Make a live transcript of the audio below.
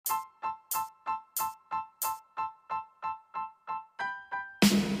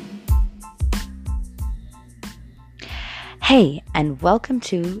Hey, and welcome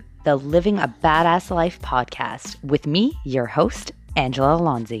to the Living a Badass Life podcast with me, your host, Angela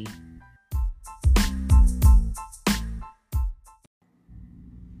Alonzi.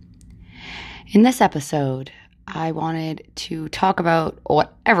 In this episode, I wanted to talk about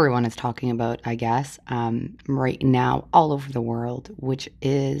what everyone is talking about, I guess, right now all over the world, which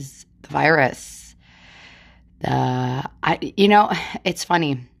is the virus. It's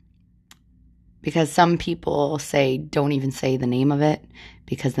funny because some people say don't even say the name of it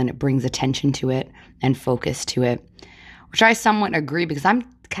because then it brings attention to it and focus to it, which I somewhat agree because I'm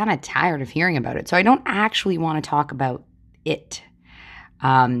kind of tired of hearing about it. So I don't actually want to talk about it.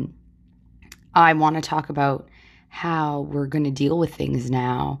 I want to talk about how we're going to deal with things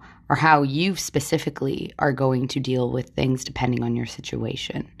now, or how you specifically are going to deal with things depending on your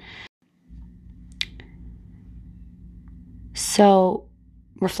situation. So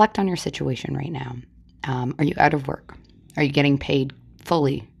reflect on your situation right now. Are you out of work? Are you getting paid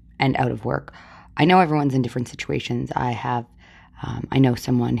fully and out of work? I know everyone's in different situations. I know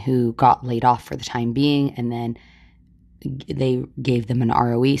someone who got laid off for the time being, and then they gave them an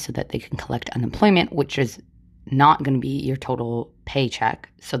ROE so that they can collect unemployment, which is not going to be your total paycheck.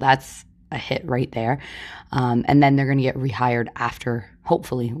 So that's a hit right there. And then they're going to get rehired after,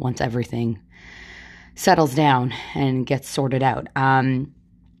 hopefully, once everything settles down and gets sorted out.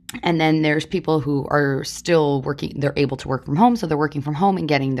 And then there's people who are still working. They're able to work from home. So they're working from home and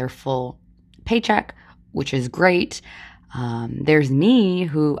getting their full paycheck, which is great. There's me,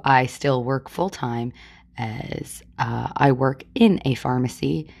 who I still work full-time, as I work in a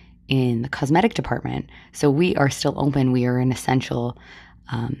pharmacy in the cosmetic department. So we are still open. We are an essential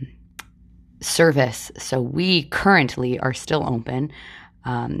service. So we currently are still open.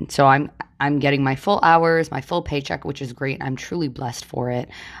 So I'm getting my full hours, my full paycheck, which is great. I'm truly blessed for it.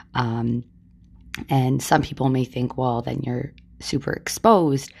 And some people may think, well, then you're super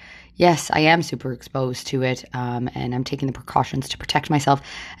exposed. Yes, I am super exposed to it, and I'm taking the precautions to protect myself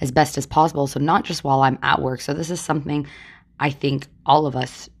as best as possible. So not just while I'm at work. So this is something I think all of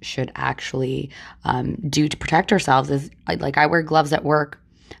us should actually do to protect ourselves. I wear gloves at work,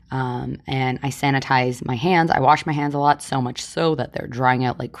 and I sanitize my hands. I wash my hands a lot, so much so that they're drying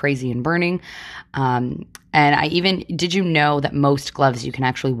out like crazy and burning. And did you know that most gloves you can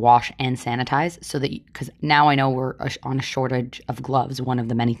actually wash and sanitize? So that, because now I know we're on a shortage of gloves. One of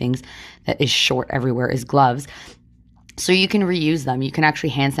the many things that is short everywhere is gloves. So you can reuse them. You can actually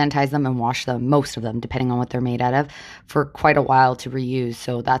hand sanitize them and wash them, most of them, depending on what they're made out of, for quite a while to reuse.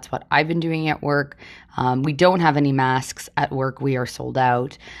 So that's what I've been doing at work. We don't have any masks at work. We are sold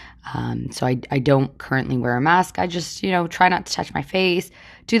out. So I don't currently wear a mask. I just, try not to touch my face,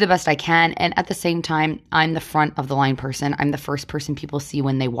 do the best I can. And at the same time, I'm the front of the line person. I'm the first person people see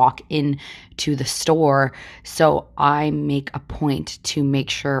when they walk in to the store. So I make a point to make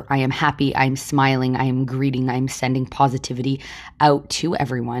sure I am happy, I'm smiling, I am greeting, I'm sending positivity out to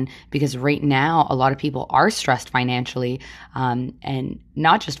everyone. Because right now, a lot of people are stressed financially, and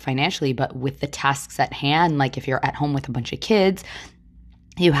not just financially, but with the tasks at hand. Like if you're at home with a bunch of kids,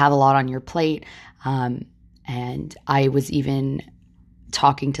 you have a lot on your plate. And I was even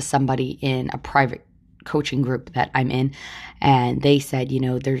talking to somebody in a private coaching group that I'm in, and they said,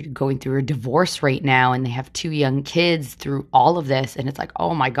 they're going through a divorce right now, and they have 2 young kids through all of this. And it's like,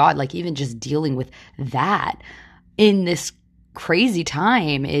 oh my God, like even just dealing with that in this crazy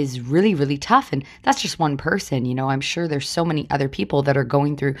time is really, really tough. And that's just one person. I'm sure there's so many other people that are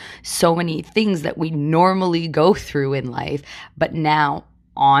going through so many things that we normally go through in life. But now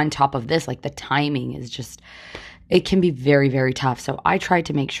on top of this, like the timing is just, it can be very, very tough. So I try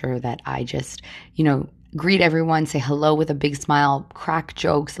to make sure that I just, greet everyone, say hello with a big smile, crack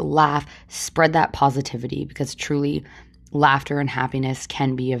jokes, laugh, spread that positivity, because truly laughter and happiness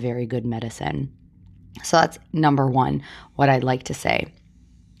can be a very good medicine. So that's number one, what I'd like to say.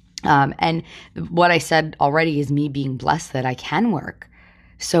 And what I said already is me being blessed that I can work.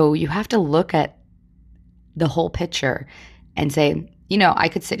 So you have to look at the whole picture and say, I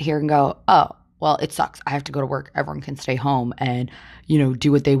could sit here and go, oh, well, it sucks. I have to go to work. Everyone can stay home and,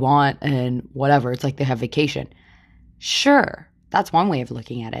 do what they want and whatever. It's like they have vacation. Sure, that's one way of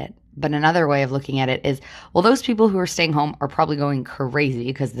looking at it. But another way of looking at it is, well, those people who are staying home are probably going crazy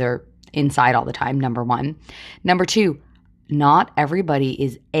because they're inside all the time, number one. Number two, not everybody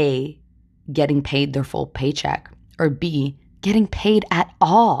is A, getting paid their full paycheck, or B, getting paid at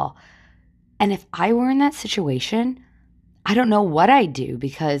all. And if I were in that situation, I don't know what I'd do,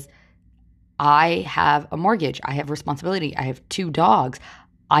 because I have a mortgage, I have responsibility, I have 2 dogs.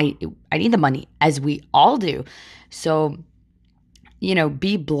 I need the money, as we all do. So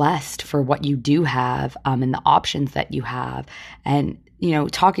be blessed for what you do have, and the options that you have. And,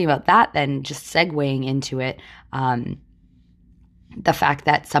 talking about that, then just segueing into it, the fact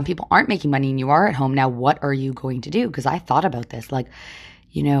that some people aren't making money and you are at home. Now, what are you going to do? Because I thought about this, like,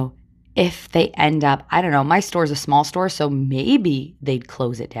 if they end up, I don't know, my store's a small store, so maybe they'd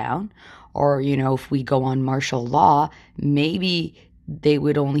close it down. Or, if we go on martial law, maybe they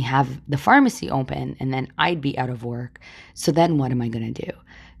would only have the pharmacy open and then I'd be out of work. So then what am I going to do?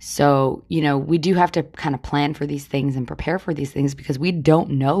 So, we do have to kind of plan for these things and prepare for these things because we don't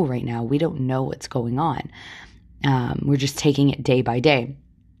know right now. We don't know what's going on. We're just taking it day by day.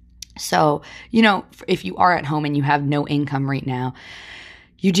 So, if you are at home and you have no income right now,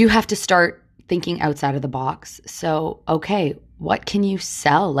 you do have to start thinking outside of the box. So, okay, what can you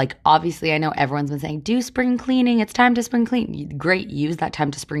sell? Like, obviously, I know everyone's been saying, do spring cleaning. It's time to spring clean. Great. Use that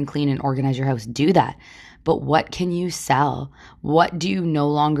time to spring clean and organize your house. Do that. But what can you sell? What do you no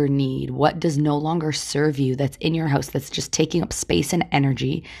longer need? What does no longer serve you that's in your house that's just taking up space and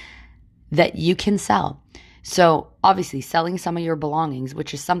energy that you can sell? So obviously selling some of your belongings,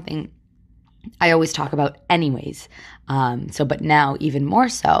 which is something I always talk about anyways. But now even more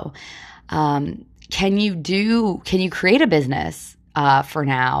so, can you create a business, for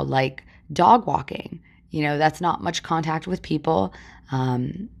now, like dog walking? That's not much contact with people.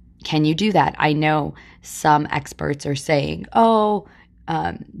 Can you do that? I know some experts are saying,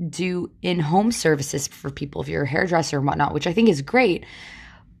 do in-home services for people if you're a hairdresser and whatnot, which I think is great.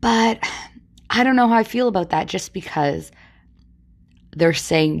 But I don't know how I feel about that, just because they're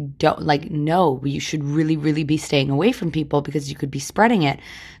saying no, you should really, really be staying away from people because you could be spreading it.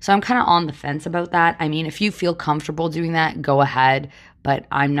 So I'm kind of on the fence about that. I mean, if you feel comfortable doing that, go ahead, but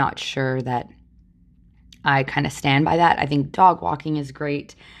I'm not sure that I kind of stand by that. I think dog walking is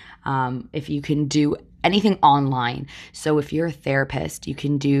great. If you can do anything online. So if you're a therapist, you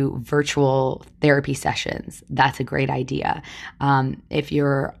can do virtual therapy sessions. That's a great idea. If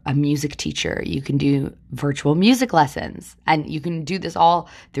you're a music teacher, you can do virtual music lessons, and you can do this all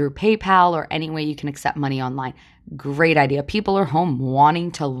through PayPal or any way you can accept money online. Great idea. People are home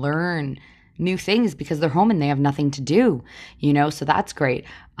wanting to learn new things because they're home and they have nothing to do, so that's great.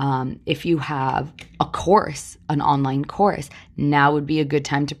 If you have a course, an online course, now would be a good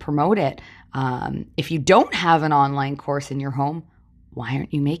time to promote it. If you don't have an online course in your home, why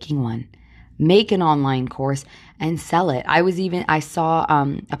aren't you making one? Make an online course and sell it. I saw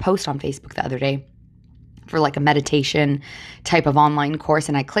a post on Facebook the other day for like a meditation type of online course,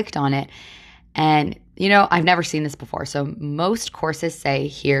 and I clicked on it, and I've never seen this before. So most courses say,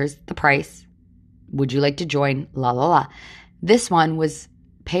 here's the price. Would you like to join? La la la. This one was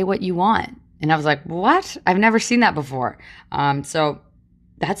pay what you want. And I was like, what? I've never seen that before. So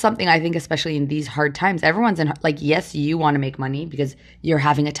that's something I think, especially in these hard times, everyone's in, yes, you want to make money because you're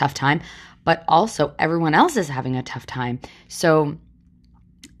having a tough time, but also everyone else is having a tough time. So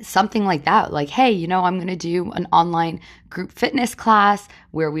something like that, like, hey, I'm going to do an online group fitness class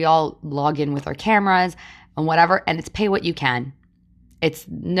where we all log in with our cameras and whatever, and it's pay what you can.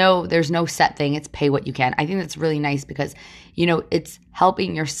 There's no set thing. It's pay what you can. I think that's really nice because, it's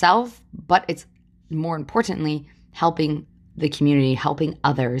helping yourself, but it's more importantly, helping the community, helping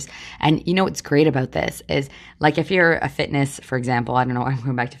others. And what's great about this is, like, if you're a fitness, for example, I don't know, I'm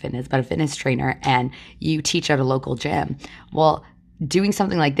going back to fitness, but a fitness trainer, and you teach at a local gym. Well, doing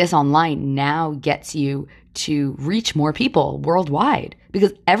something like this online now gets you to reach more people worldwide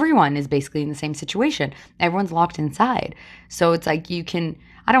because everyone is basically in the same situation. Everyone's locked inside. So it's like you can,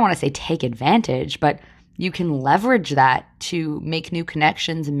 I don't want to say take advantage, but you can leverage that to make new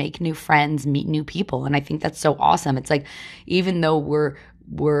connections and make new friends, meet new people. And I think that's so awesome. It's like, even though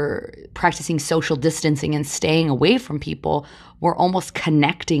we're practicing social distancing and staying away from people, we're almost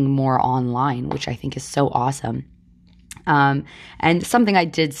connecting more online, which I think is so awesome. And something I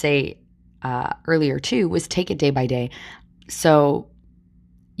did say earlier too was take it day by day. So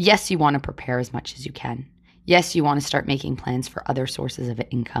yes, you want to prepare as much as you can. Yes, you want to start making plans for other sources of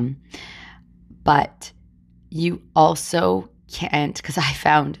income, but you also can't, because I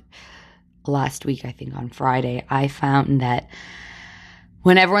found last week, I think on Friday, I found that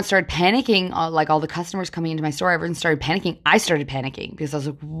when everyone started panicking, like all the customers coming into my store, everyone started panicking. I started panicking because I was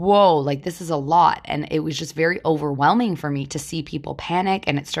like, whoa, like this is a lot. And it was just very overwhelming for me to see people panic,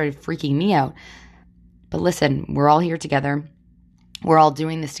 and it started freaking me out. But listen, we're all here together. We're all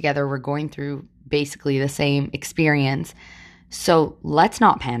doing this together. We're going through basically the same experience. So let's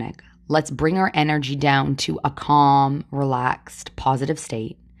not panic. Let's bring our energy down to a calm, relaxed, positive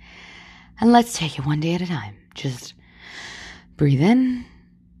state. And let's take it one day at a time. Just breathe in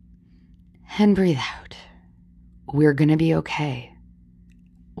and breathe out. We're going to be okay.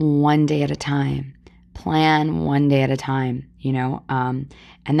 one day at a time. Plan one day at a time, and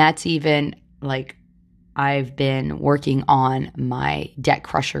that's even like I've been working on my Debt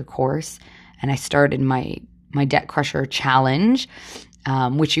Crusher course, and I started my Debt Crusher challenge,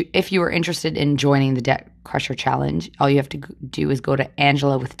 which if you are interested in joining the Debt Crusher challenge, all you have to do is go to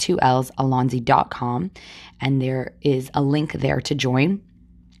Angela with 2 L's, Alonzi.com, and there is a link there to join.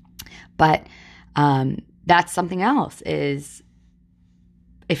 But that's something else is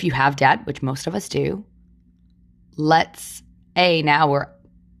if you have debt, which most of us do, now we're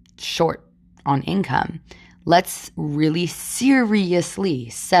short on income. Let's really seriously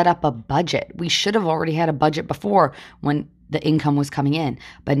set up a budget. We should have already had a budget before when the income was coming in.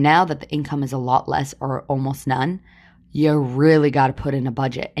 But now that the income is a lot less or almost none, you really got to put in a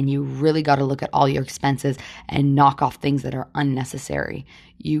budget, and you really got to look at all your expenses and knock off things that are unnecessary.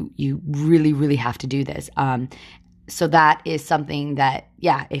 You really, really have to do this. So that is something that,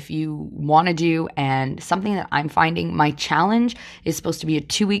 if you want to do, and something that I'm finding, my challenge is supposed to be a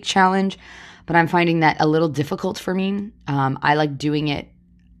 2-week challenge, but I'm finding that a little difficult for me. I like doing it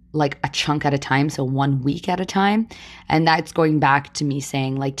like a chunk at a time, so 1 week at a time. And that's going back to me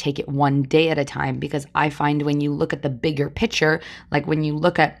saying, like, take it one day at a time, because I find when you look at the bigger picture, like when you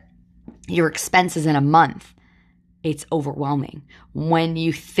look at your expenses in a month, it's overwhelming. When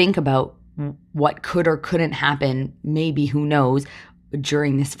you think about what could or couldn't happen, maybe, who knows,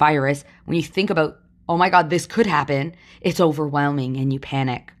 during this virus, when you think about, oh my God, this could happen, it's overwhelming and you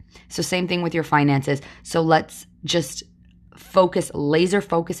panic. So same thing with your finances. So let's just laser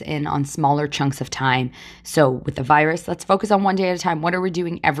focus in on smaller chunks of time. So with the virus, let's focus on one day at a time. What are we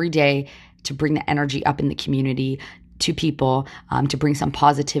doing every day to bring the energy up in the community to people, to bring some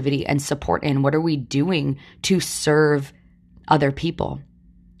positivity and support in? What are we doing to serve other people,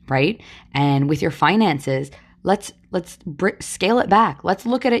 right? And with your finances, let's scale it back. Let's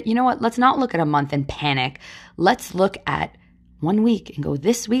look at it. You know what? Let's not look at a month and panic. Let's look at 1 week and go,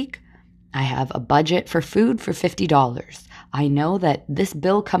 this week, I have a budget for food for $50. I know that this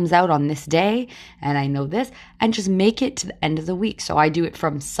bill comes out on this day, and I know this, and just make it to the end of the week. So I do it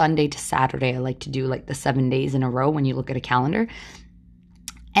from Sunday to Saturday. I like to do like the 7 days in a row when you look at a calendar.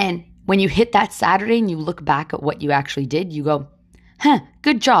 And when you hit that Saturday and you look back at what you actually did, you go,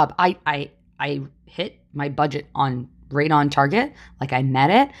 good job. I hit my budget right on target. Like I met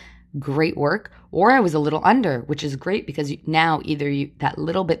it. Great work. Or I was a little under, which is great, because now either that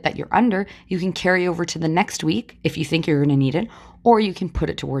little bit that you're under, you can carry over to the next week if you think you're going to need it, or you can put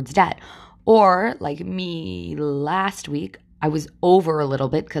it towards debt. Or like me last week, I was over a little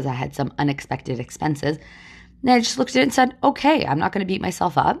bit because I had some unexpected expenses. And I just looked at it and said, okay, I'm not going to beat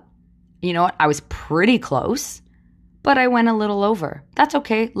myself up. You know what? I was pretty close, but I went a little over. That's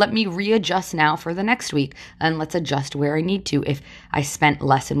okay. Let me readjust now for the next week, and let's adjust where I need to. If I spent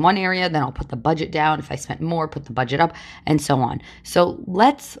less in one area, then I'll put the budget down. If I spent more, put the budget up, and so on. So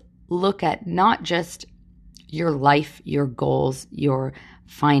let's look at not just your life, your goals, your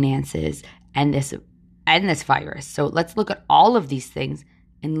finances, and this virus. So let's look at all of these things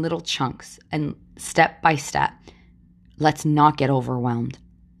in little chunks and step by step. Let's not get overwhelmed.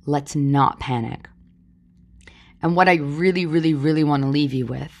 Let's not panic. And what I really, really, really want to leave you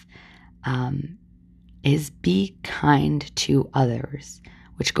with is be kind to others,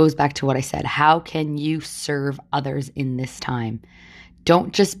 which goes back to what I said. How can you serve others in this time?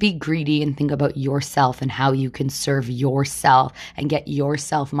 Don't just be greedy and think about yourself and how you can serve yourself and get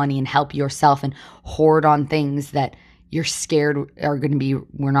yourself money and help yourself and hoard on things that you're scared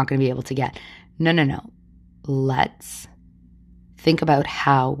we're not going to be able to get. No. Let's think about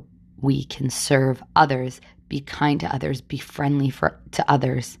how we can serve others. Be kind to others, be friendly to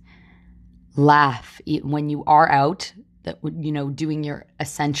others. Laugh when you are out, doing your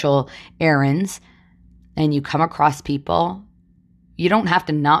essential errands, and you come across people. You don't have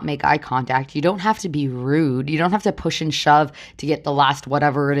to not make eye contact. You don't have to be rude. You don't have to push and shove to get the last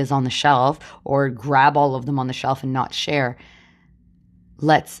whatever it is on the shelf, or grab all of them on the shelf and not share.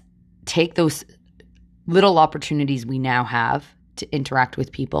 Let's take those little opportunities we now have to interact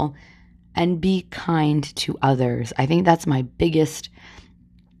with people and be kind to others. I think that's my biggest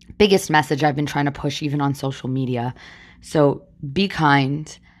message I've been trying to push even on social media. So be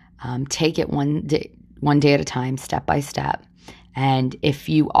kind, take it one day at a time, step by step. And if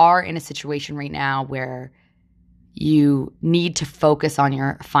you are in a situation right now where you need to focus on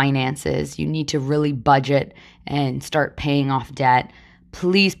your finances, you need to really budget and start paying off debt,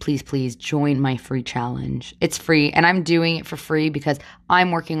 please, please, please join my free challenge. It's free, and I'm doing it for free because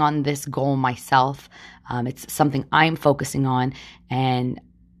I'm working on this goal myself. It's something I'm focusing on, and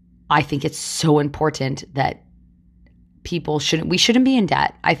I think it's so important that we shouldn't be in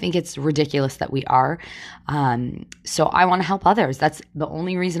debt. I think it's ridiculous that we are. So I want to help others. That's the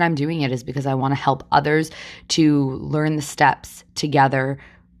only reason I'm doing it, is because I want to help others to learn the steps together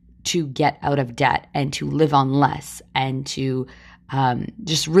to get out of debt and to live on less, and to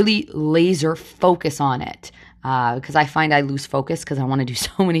just really laser focus on it. Because I find I lose focus because I want to do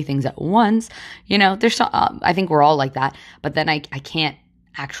so many things at once. I think we're all like that. But then I can't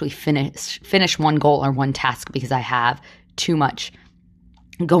actually finish one goal or one task because I have too much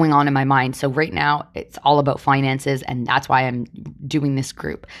going on in my mind. So right now it's all about finances, and that's why I'm doing this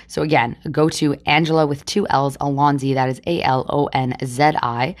group. So again, go to Angela with 2 L's, Alonzi, that is ALONZI.com,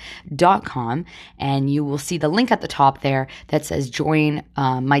 and you will see the link at the top there that says join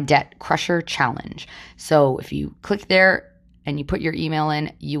my Debt Crusher Challenge. So if you click there and you put your email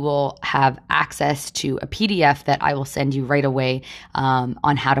in, you will have access to a PDF that I will send you right away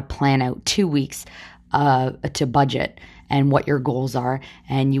on how to plan out 2 weeks to budget and what your goals are.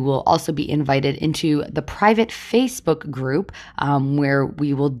 And you will also be invited into the private Facebook group where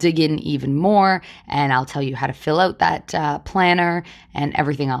we will dig in even more, and I'll tell you how to fill out that planner and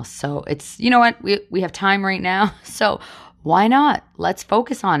everything else. So it's, you know what, we have time right now, so why not? Let's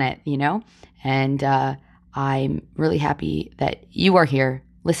focus on it, And I'm really happy that you are here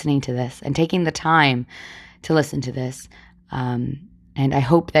listening to this and taking the time to listen to this. And I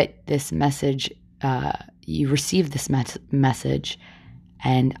hope that this message, you receive this message,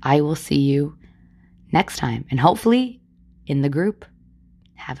 and I will see you next time, and hopefully in the group.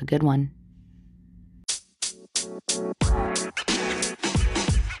 Have a good one.